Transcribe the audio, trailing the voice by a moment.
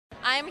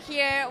I'm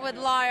here with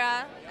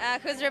Laura,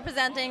 who's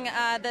representing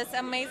this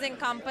amazing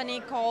company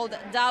called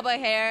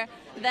Dabahair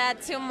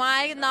that, to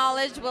my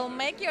knowledge, will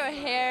make your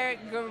hair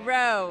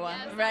grow,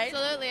 Yes, right?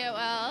 Absolutely, it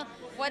will.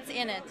 What's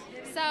in it?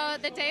 So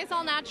the day is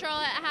all natural.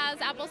 It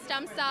has apple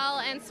stem cell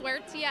and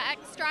swertia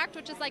extract,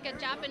 which is like a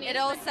Japanese. It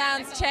all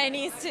sounds botanical-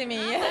 Chinese to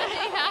me.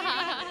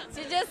 Yeah.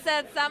 She just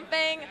said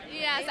something.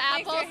 Yes, It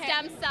makes apple your hair-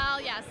 stem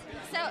cell. Yes.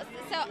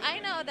 So I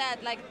know that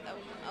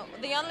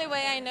the only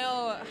way I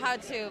know how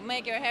to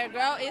make your hair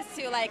grow is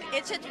to like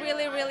itch it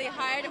really, really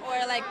hard,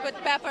 or like put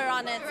pepper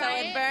on it so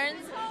it Right.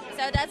 burns.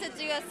 So does it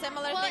do a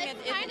similar Well, thing?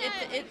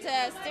 it's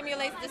It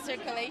stimulates the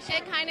circulation.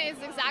 It kind of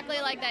is exactly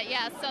like that,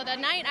 yes. So the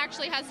night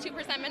actually has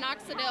 2%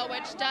 minoxidil,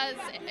 which does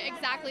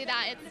exactly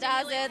that. It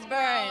Does stimulates it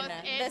burn? growth.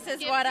 This is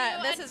gives what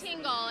you this a is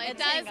tingle. a It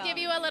does tingle. give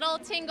you a little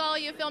tingle.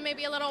 You feel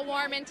maybe a little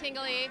warm and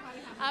tingly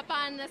up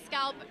on the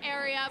scalp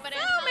area, but it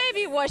So helps.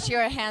 maybe wash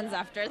your hands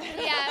after that.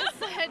 Yes,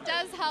 it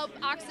does help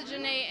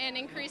oxygenate and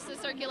increase the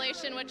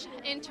circulation, which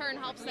in turn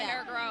helps the Yeah.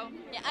 hair grow.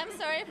 Yeah, I'm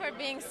sorry for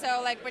being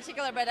so like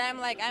particular, but I'm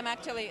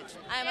actually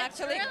It's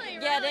really,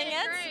 getting really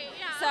it. great,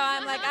 yeah. So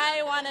I'm like,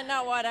 I want to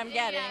know what I'm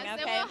getting. Yes,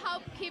 Okay. it will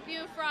help keep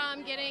you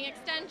from getting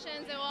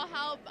extensions. It will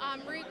help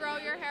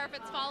regrow your hair if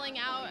it's falling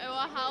out. It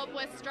will help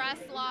with stress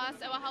loss.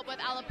 It will help with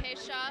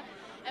alopecia.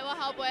 It will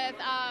help with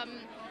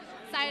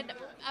side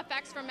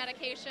effects from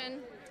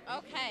medication.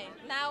 Okay.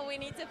 Now we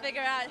need to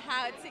figure out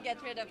how to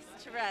get rid of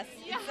stress.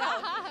 Yeah, So,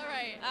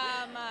 right.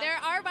 um, There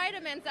are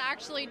vitamins that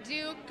actually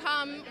do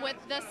come with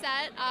the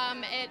set.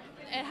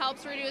 It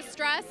helps reduce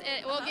stress.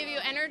 It will give you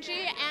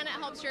energy, and it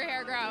helps your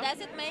hair grow. does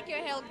it make your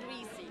hair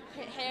greasy?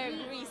 Hair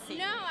greasy?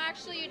 No,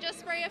 actually, you just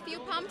spray a few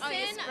pumps Oh,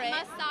 you in, spray?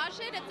 massage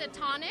it. It's a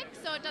tonic,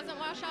 so it doesn't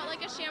wash out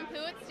like a shampoo.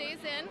 It stays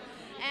in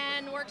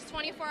and works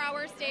 24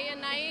 hours day and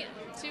night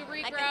to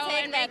regrow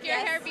take and that, make your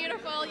yes. hair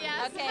beautiful.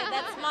 Yes. Okay,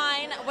 that's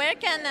mine. Where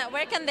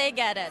can they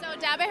get it? So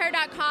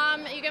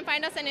Dabahair.com. You can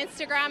find us on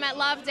Instagram at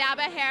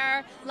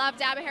lovedabahair,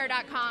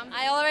 lovedabahair.com.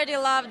 I already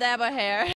love Dabahair.